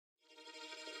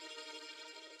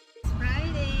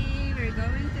We're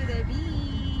going to the beach.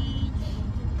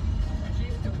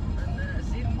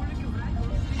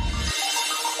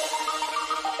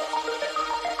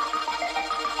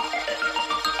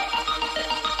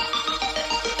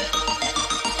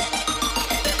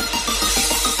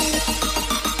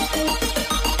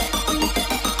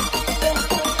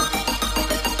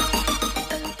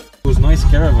 Those nice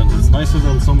caravans, it's nicer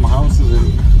than some houses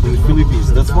in the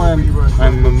Philippines. That's why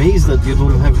I'm amazed that you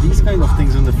don't have these kind of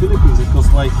things in the Philippines. It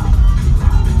was like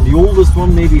the oldest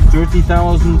one maybe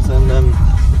 30,000 and then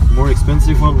more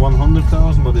expensive one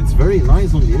 100,000, but it's very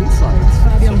nice on the inside.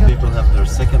 Some people have their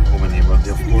second home in here, but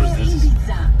of course this is...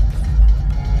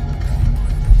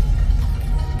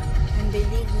 And they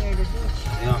live near the beach.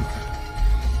 Yeah.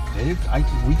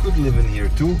 We could live in here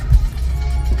too.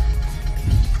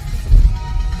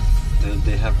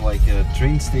 They have like a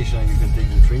train station and you can take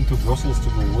the train to Brussels to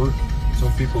go work.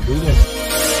 Some people do that.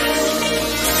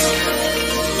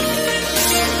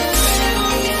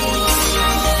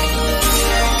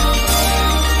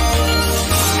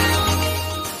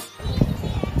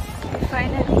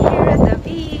 Finally here at the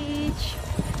beach.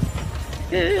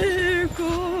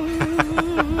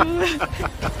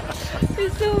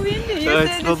 It's so windy.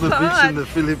 It's not the beach in the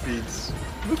Philippines.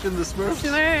 Look in the Smurfs.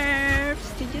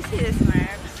 Smurfs. Did you see the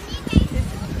Smurfs?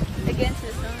 Against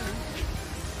the sun.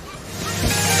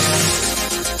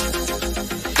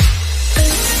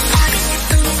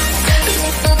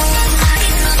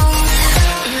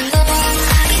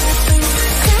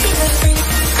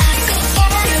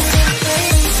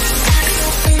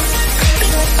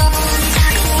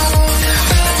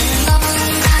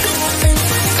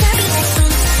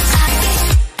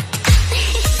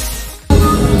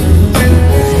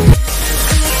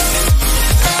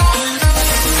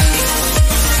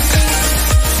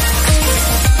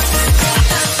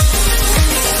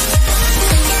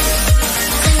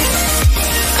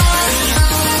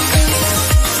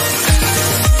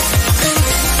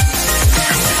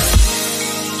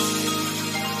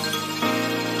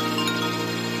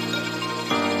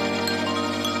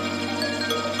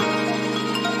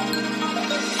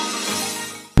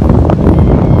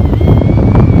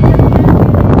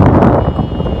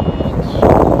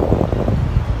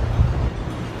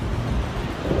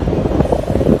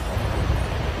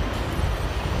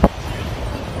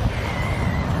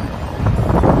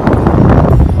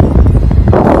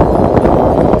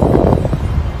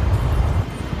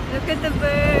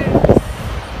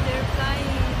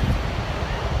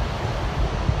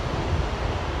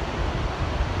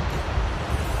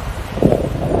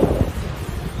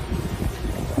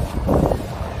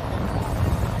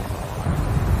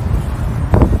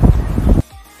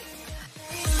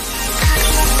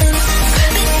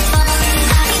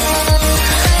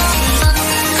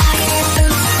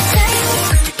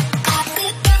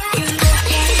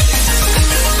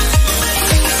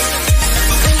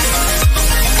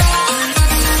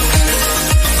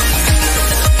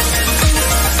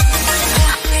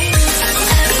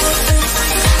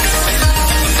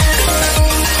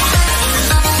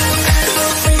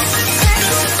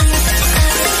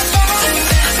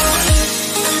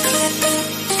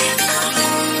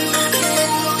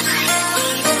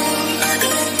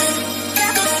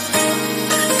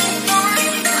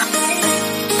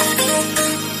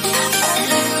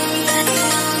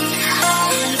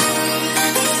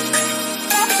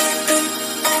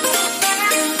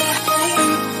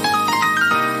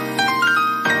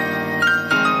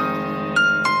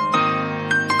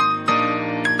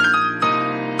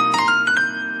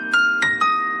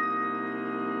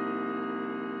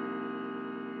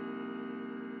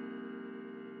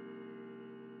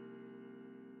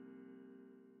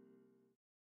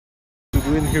 Do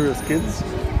in here as kids?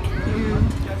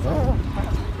 Oh,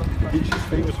 the beach is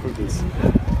famous for this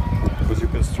because you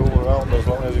can stroll around as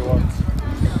long as you want.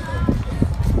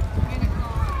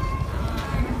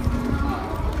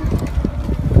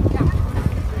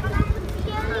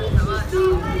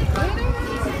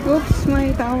 Oops,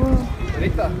 my towel.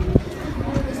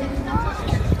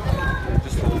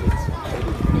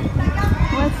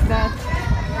 What's that?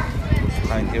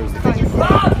 Behind here is the kitchen.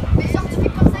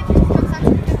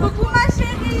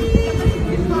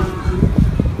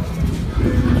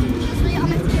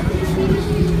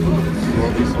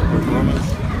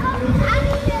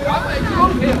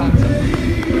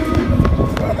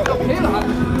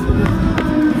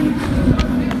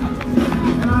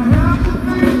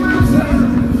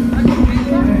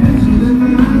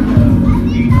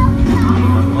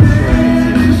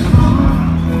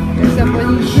 There's a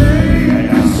police.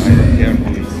 Yeah,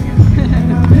 police.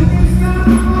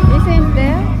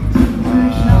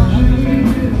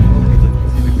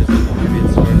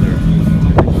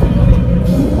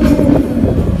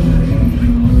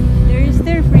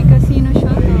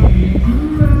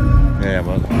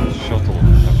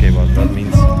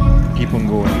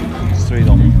 Straight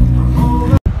on.